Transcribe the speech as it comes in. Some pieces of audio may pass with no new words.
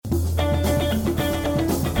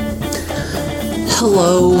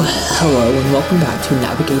Hello, and welcome back to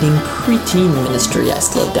Navigating Preteen Ministry. I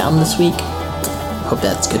slowed down this week. Hope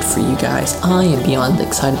that's good for you guys. I am beyond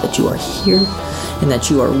excited that you are here and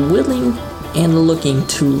that you are willing and looking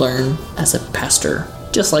to learn as a pastor,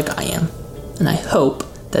 just like I am. And I hope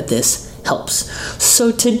that this helps.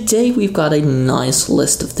 So today we've got a nice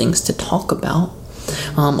list of things to talk about.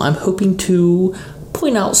 I'm hoping to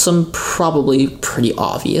point out some probably pretty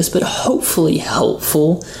obvious, but hopefully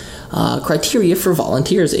helpful criteria for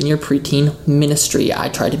volunteers in your preteen ministry. I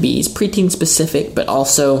try to be preteen specific, but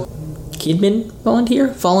also kidmin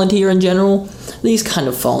volunteer in general. These kind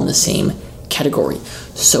of fall in the same category.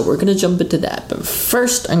 So we're going to jump into that. But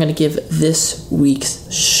first, I'm going to give this week's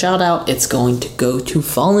shout out. It's going to go to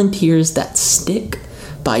Volunteers That Stick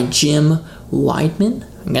by Jim Weidman.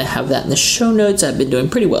 I'm going to have that in the show notes. I've been doing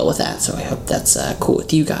pretty well with that, so I hope that's cool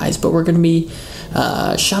with you guys. But we're going to be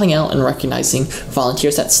shouting out and recognizing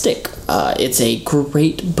Volunteers That Stick. It's a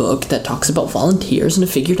great book that talks about volunteers, and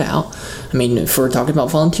to figure it out, I mean, if we're talking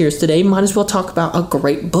about volunteers today, might as well talk about a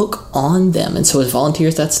great book on them. And so with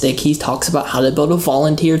Volunteers That Stick, he talks about how to build a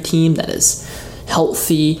volunteer team that is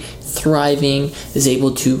healthy, thriving, is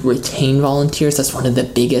able to retain volunteers. That's one of the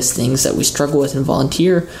biggest things that we struggle with in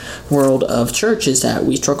volunteer world of church, is that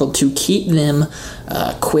we struggle to keep them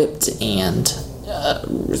equipped and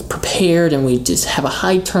prepared, and we just have a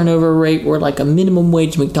high turnover rate. We're like a minimum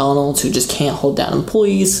wage McDonald's who just can't hold down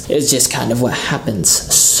employees. It's just kind of what happens.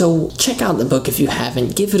 So check out the book if you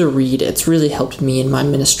haven't. Give it a read. It's really helped me in my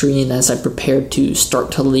ministry, and as I prepared to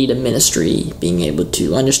start to lead a ministry, being able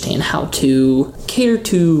to understand how to cater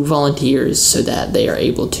to volunteers so that they are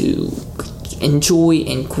able to enjoy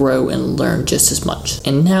and grow and learn just as much.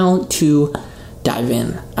 And now to dive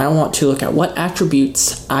in. I want to look at what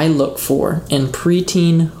attributes I look for in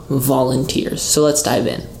preteen volunteers. So let's dive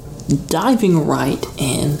in. Diving right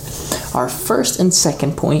in, our first and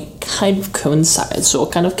second point kind of coincide, so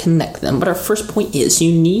we'll kind of connect them. But our first point is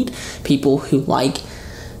you need people who like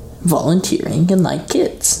volunteering and like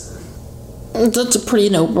kids. That's a pretty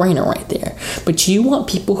no-brainer right there. But you want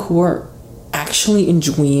people who are actually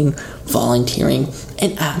enjoying volunteering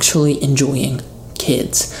and actually enjoying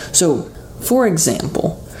kids. So for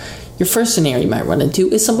example, your first scenario you might run into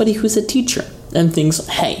is somebody who's a teacher and thinks,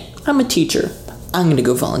 hey, I'm a teacher, I'm going to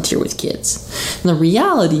go volunteer with kids. And the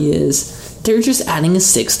reality is they're just adding a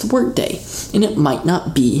sixth workday, and it might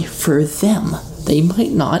not be for them. They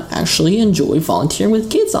might not actually enjoy volunteering with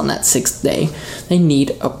kids on that sixth day. They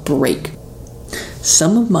need a break.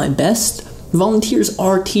 Some of my best volunteers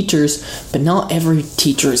are teachers, but not every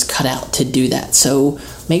teacher is cut out to do that. So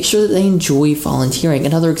make sure that they enjoy volunteering.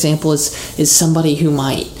 Another example is somebody who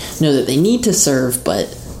might know that they need to serve,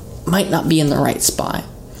 but might not be in the right spot,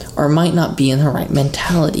 or might not be in the right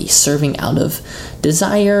mentality, serving out of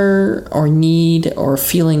desire or need or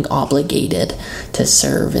feeling obligated to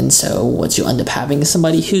serve. And so what you end up having is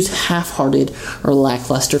somebody who's half-hearted or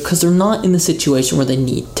lackluster because they're not in the situation where they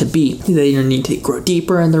need to be. They either need to grow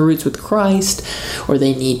deeper in their roots with Christ, or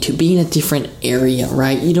they need to be in a different area,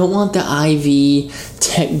 right? You don't want the IV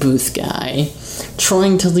tech booth guy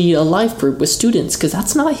trying to lead a life group with students, because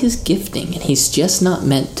that's not his gifting, and he's just not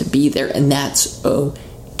meant to be there, and that's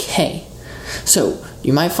okay. So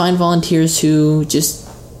you might find volunteers who just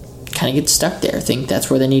kind of get stuck there, think that's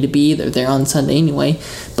where they need to be, they're there on Sunday anyway,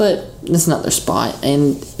 but that's not their spot.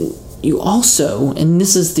 And you also, and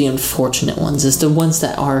this is the unfortunate ones, is the ones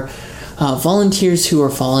that are volunteers who are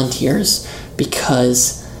volunteers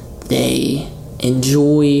because they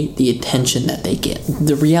enjoy the attention that they get.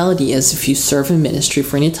 The reality is, if you serve in ministry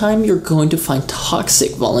for any time, you're going to find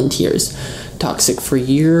toxic volunteers, toxic for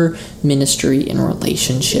your ministry and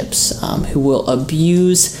relationships, who will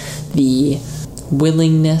abuse the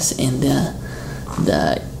willingness and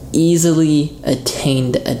the easily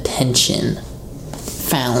attained attention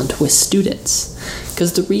found with students.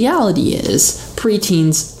 Because the reality is,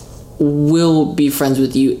 preteens will be friends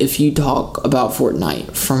with you if you talk about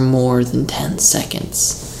Fortnite for more than 10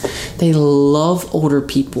 seconds. They love older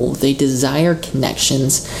people. They desire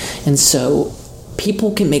connections. And so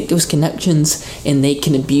people can make those connections, and they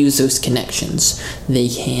can abuse those connections. They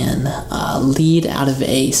can lead out of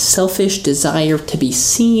a selfish desire to be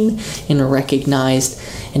seen and recognized,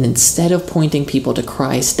 and instead of pointing people to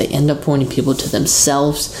Christ, they end up pointing people to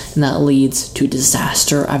themselves, and that leads to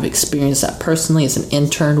disaster. I've experienced that personally as an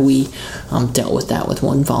intern. We dealt with that with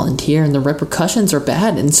one volunteer, and the repercussions are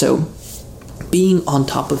bad. And so being on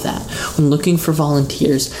top of that, when looking for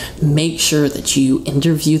volunteers, make sure that you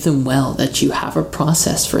interview them well, that you have a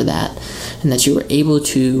process for that, and that you are able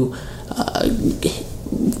to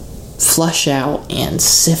flush out and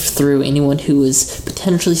sift through anyone who is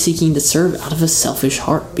potentially seeking to serve out of a selfish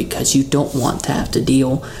heart, because you don't want to have to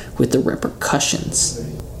deal with the repercussions.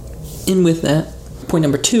 And with that, point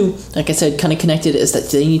number 2, like I said, kind of connected, is that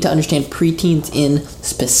they need to understand preteens in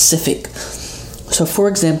specific. So for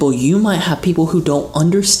example, you might have people who don't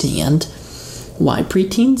understand why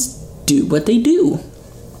preteens do what they do.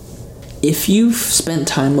 If you've spent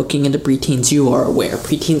time looking into preteens, you are aware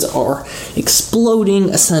preteens are exploding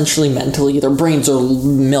essentially mentally. Their brains are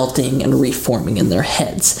melting and reforming in their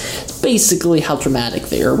heads. It's basically how dramatic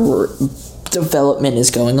their development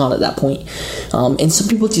is going on at that point. And some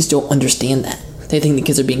people just don't understand that. They think the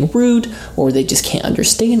kids are being rude, or they just can't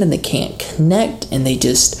understand and they can't connect, and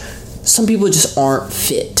some people just aren't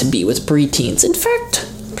fit to be with preteens. In fact,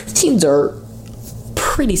 preteens are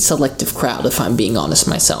pretty selective crowd, if I'm being honest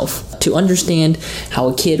myself. To understand how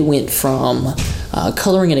a kid went from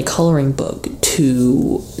coloring in a coloring book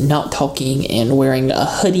to not talking and wearing a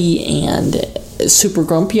hoodie and super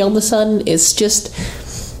grumpy all of a sudden,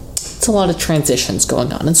 it's a lot of transitions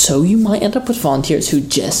going on. And so you might end up with volunteers who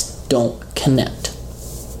just don't connect.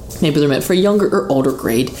 Maybe they're meant for a younger or older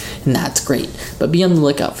grade, and that's great. But be on the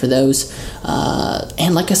lookout for those.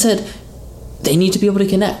 And like I said, they need to be able to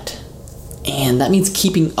connect. And that means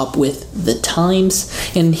keeping up with the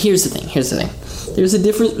times. And here's the thing. There's a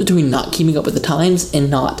difference between not keeping up with the times and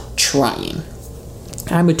not trying.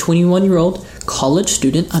 I'm a 21-year-old college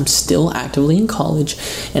student. I'm still actively in college,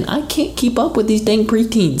 and I can't keep up with these dang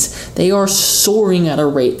preteens. They are soaring at a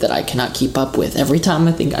rate that I cannot keep up with. Every time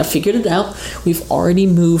I think I figured it out, we've already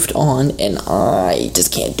moved on, and I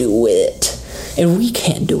just can't do it. And we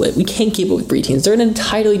can't do it. We can't keep up with preteens. They're in an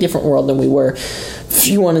entirely different world than we were. If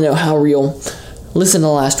you want to know how real, listen to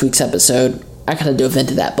last week's episode. I kind of dove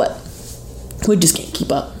into that, but we just can't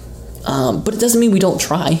keep up. But it doesn't mean we don't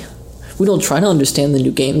try. We don't try to understand the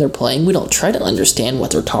new game they're playing. We don't try to understand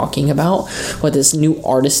what they're talking about, what this new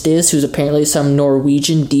artist is, who's apparently some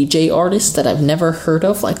Norwegian DJ artist that I've never heard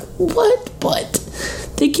of. Like, what? But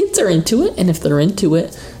the kids are into it, and if they're into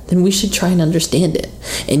it, then we should try and understand it.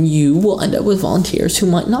 And you will end up with volunteers who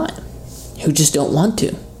might not, who just don't want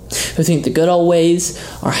to, who think the good old ways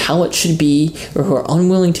are how it should be, or who are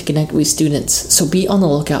unwilling to connect with students. So be on the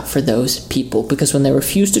lookout for those people, because when they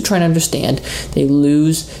refuse to try and understand, they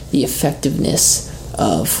lose the effectiveness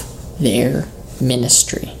of their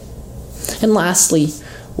ministry. And lastly,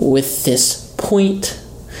 with this point,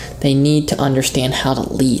 they need to understand how to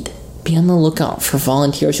lead. Be on the lookout for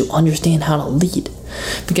volunteers who understand how to lead,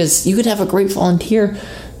 because you could have a great volunteer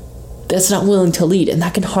that's not willing to lead, and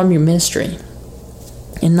that can harm your ministry.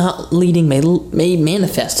 And not leading may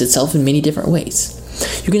manifest itself in many different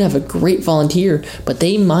ways. You can have a great volunteer, but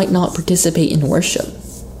they might not participate in worship.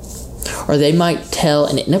 Or they might tell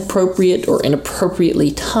an inappropriate or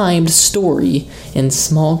inappropriately timed story in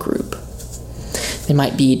small group. They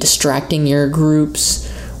might be distracting your groups,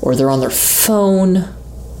 or they're on their phone,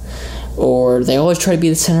 or they always try to be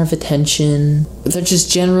the center of attention. They're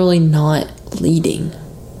just generally not leading.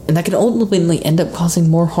 And that can ultimately end up causing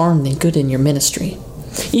more harm than good in your ministry.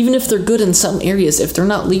 Even if they're good in some areas, if they're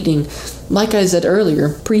not leading, like I said earlier,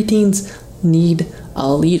 preteens need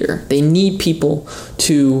a leader. They need people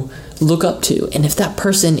to look up to. And if that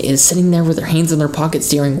person is sitting there with their hands in their pockets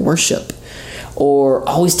during worship, or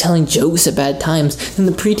always telling jokes at bad times, then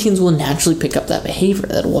the preteens will naturally pick up that behavior.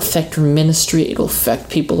 That will affect their ministry. It will affect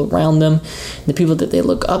people around them. And the people that they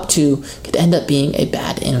look up to could end up being a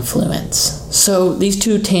bad influence. So these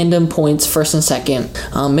two tandem points, first and second,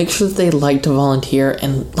 make sure that they like to volunteer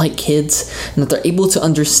and like kids, and that they're able to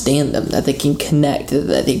understand them, that they can connect,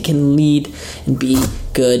 that they can lead and be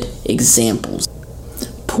good examples.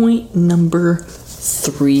 Point number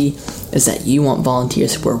 3 is that you want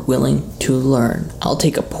volunteers who are willing to learn. I'll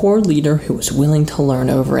take a poor leader who is willing to learn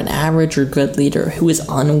over an average or good leader who is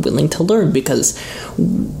unwilling to learn, because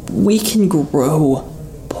we can grow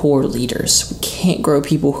poor leaders. We can't grow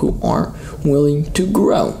people who aren't willing to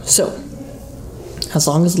grow. So, as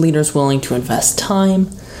long as leaders willing to invest time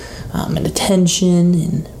and attention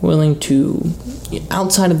and willing to,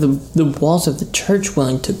 outside of the walls of the church,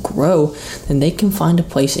 willing to grow, then they can find a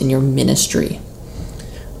place in your ministry.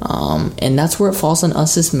 And that's where it falls on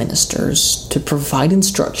us as ministers to provide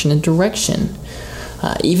instruction and direction.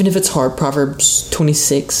 Even if it's hard, Proverbs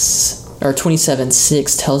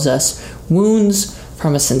 27:6 tells us, wounds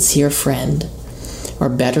from a sincere friend are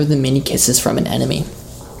better than many kisses from an enemy.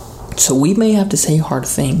 So we may have to say hard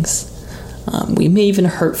things. We may even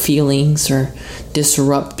hurt feelings or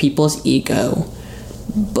disrupt people's ego.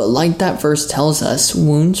 But like that verse tells us,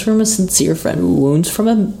 wounds from a sincere friend, wounds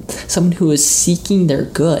from someone who is seeking their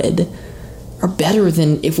good, are better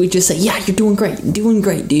than if we just say, yeah, you're doing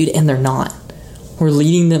great, dude, and they're not. We're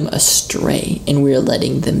leading them astray, and we're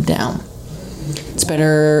letting them down. It's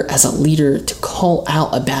better as a leader to call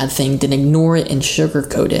out a bad thing than ignore it and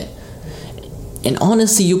sugarcoat it. And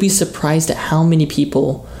honestly, you'll be surprised at how many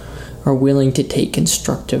people are willing to take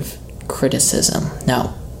constructive criticism.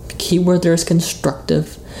 Now, the key word there is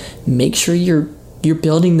constructive. Make sure you're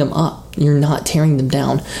building them up. You're not tearing them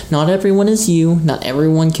down. Not everyone is you. Not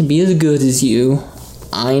everyone can be as good as you.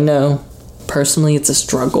 I know. Personally, it's a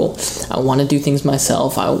struggle. I want to do things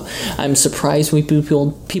myself. I'm surprised when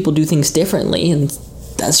people do things differently, and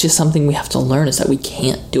that's just something we have to learn, is that we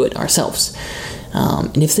can't do it ourselves.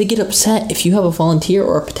 And if they get upset, if you have a volunteer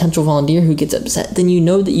or a potential volunteer who gets upset, then you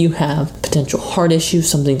know that you have potential heart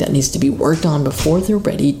issues, something that needs to be worked on before they're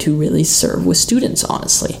ready to really serve with students,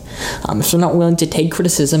 honestly. If they're not willing to take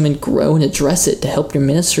criticism and grow and address it to help your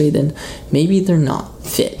ministry, then maybe they're not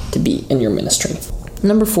fit to be in your ministry.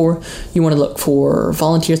 Number 4, you want to look for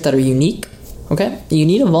volunteers that are unique. Okay? You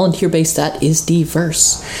need a volunteer base that is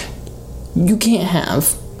diverse. You can't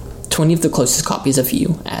have 20 of the closest copies of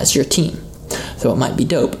you as your team. So it might be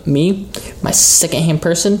dope. Me, my second-hand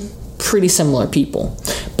person, pretty similar people.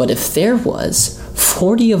 But if there was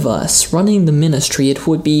 40 of us running the ministry, it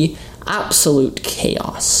would be absolute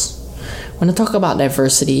chaos. When I talk about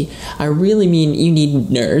diversity, I really mean you need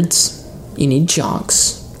nerds, you need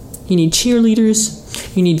jocks, you need cheerleaders,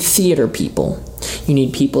 you need theater people. You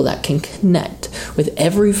need people that can connect with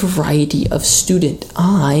every variety of student.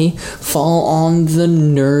 I fall on the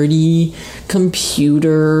nerdy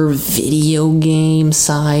computer video game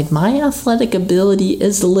side. My athletic ability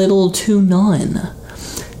is little to none.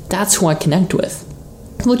 That's who I connect with.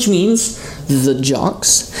 Which means the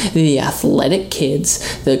jocks, the athletic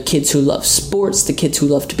kids, the kids who love sports, the kids who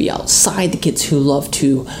love to be outside, the kids who love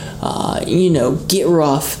to, get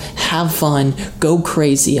rough, have fun, go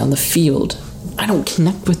crazy on the field. I don't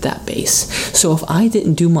connect with that base. So if I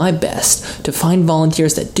didn't do my best to find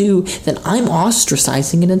volunteers that do, then I'm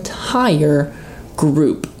ostracizing an entire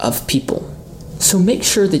group of people. So make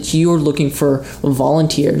sure that you're looking for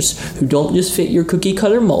volunteers who don't just fit your cookie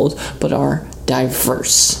cutter mold, but are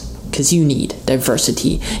diverse, because you need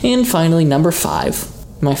diversity. And finally, number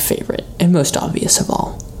 5, my favorite and most obvious of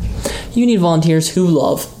all. You need volunteers who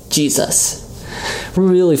love Jesus. We're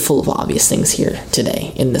really full of obvious things here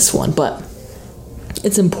today in this one, but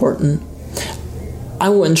it's important. I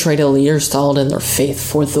wouldn't trade a leader solid in their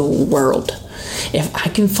faith for the world. If I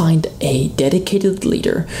can find a dedicated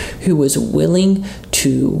leader who is willing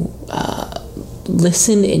to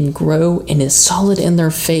listen and grow and is solid in their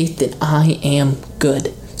faith, then I am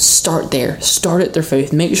good. Start there. Start at their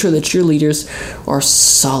faith. Make sure that your leaders are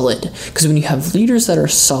solid. Because when you have leaders that are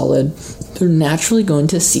solid, they're naturally going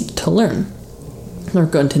to seek to learn. They're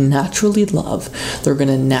going to naturally love. They're going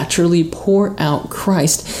to naturally pour out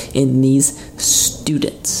Christ in these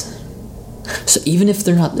students. So even if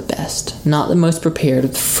they're not the best, not the most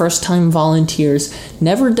prepared, first-time volunteers,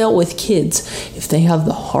 never dealt with kids, if they have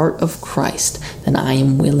the heart of Christ, then I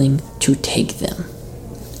am willing to take them.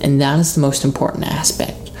 And that is the most important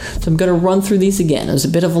aspect. So I'm going to run through these again. It was a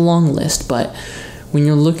bit of a long list, but when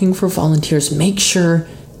you're looking for volunteers, make sure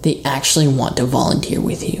they actually want to volunteer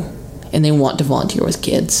with you. And they want to volunteer with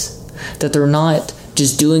kids. That they're not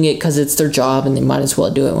just doing it because it's their job and they might as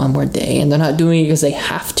well do it one more day. And they're not doing it because they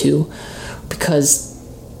have to, because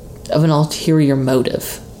of an ulterior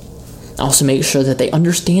motive. Also make sure that they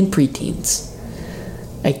understand preteens.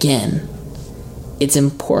 Again, it's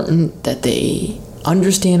important that they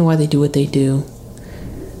understand why they do what they do,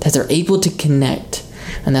 that they're able to connect,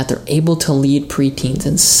 and that they're able to lead preteens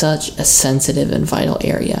in such a sensitive and vital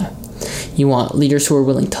area. You want leaders who are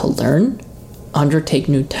willing to learn, undertake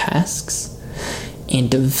new tasks, and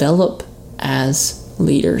develop as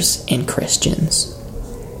leaders and Christians.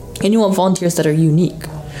 And you want volunteers that are unique,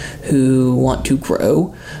 who want to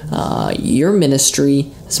grow your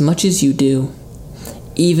ministry as much as you do,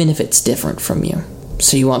 even if it's different from you.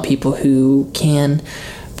 So you want people who can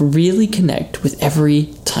really connect with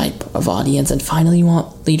every type of audience. And finally, you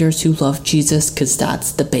want leaders who love Jesus, because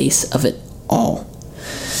that's the base of it all.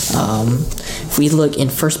 If we look in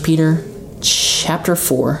 1 Peter chapter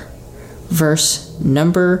 4, verse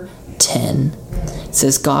number 10, it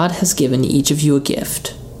says, God has given each of you a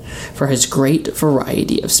gift for his great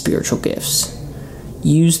variety of spiritual gifts.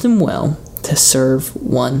 Use them well to serve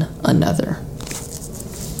one another.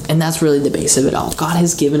 And that's really the base of it all. God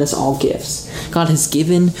has given us all gifts. God has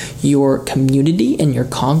given your community and your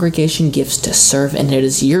congregation gifts to serve, and it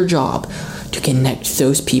is your job to connect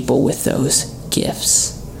those people with those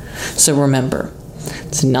gifts. So remember,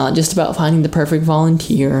 It's not just about finding the perfect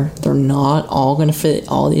volunteer. They're not all going to fit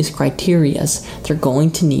all these criterias. They're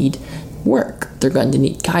going to need work. They're going to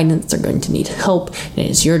need guidance. They're going to need help. And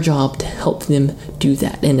it is your job to help them do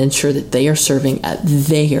that and ensure that they are serving at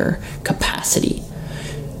their capacity.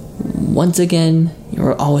 Once again,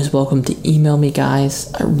 you're always welcome to email me,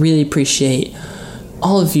 guys. I really appreciate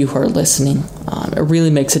all of you who are listening. It really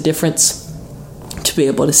makes a difference to be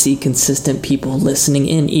able to see consistent people listening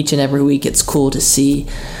in each and every week. It's cool to see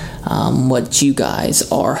what you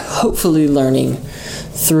guys are hopefully learning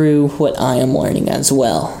through what I am learning as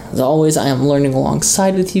well. As always, I am learning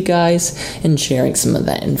alongside with you guys and sharing some of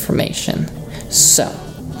that information. So,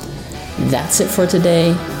 that's it for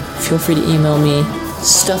today. Feel free to email me.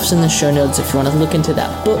 Stuff's in the show notes if you want to look into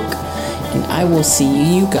that book. And I will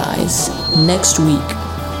see you guys next week.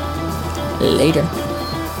 Later.